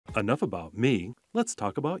Enough about me. Let's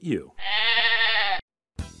talk about you.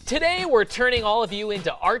 Today, we're turning all of you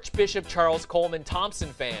into Archbishop Charles Coleman Thompson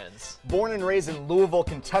fans. Born and raised in Louisville,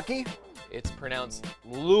 Kentucky. It's pronounced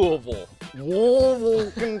Louisville.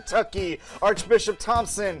 Louisville, Kentucky. Archbishop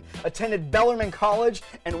Thompson attended Bellarmine College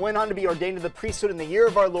and went on to be ordained to the priesthood in the year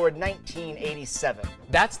of our Lord 1987.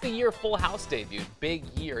 That's the year Full House debuted. Big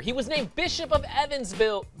year. He was named Bishop of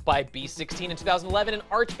Evansville by B16 in 2011 and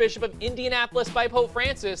Archbishop of Indianapolis by Pope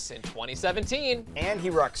Francis in 2017. And he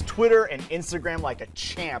rocks Twitter and Instagram like a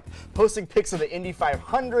champ, posting pics of the Indy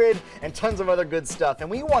 500 and tons of other good stuff. And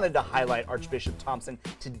we wanted to highlight Archbishop Thompson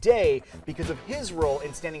today because of his role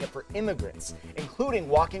in standing up for immigrants, including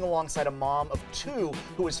walking alongside a mom of 2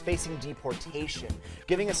 who was facing deportation,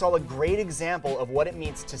 giving us all a great example of what it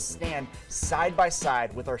means to stand side by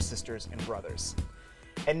side with our sisters and brothers.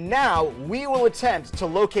 And now we will attempt to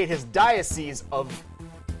locate his diocese of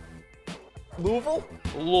Louisville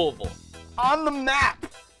on the map.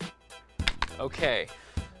 Okay.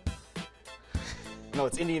 No,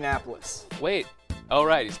 it's Indianapolis. Wait. Oh,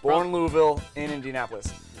 right. He's Born in Louisville in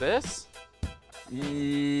Indianapolis. This?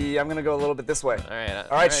 Yeah, I'm gonna go a little bit this way.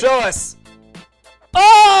 All right, show us.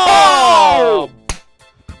 Oh!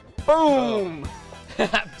 Boom!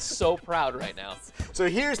 I'm so proud right now. So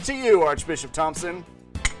here's to you, Archbishop Thompson.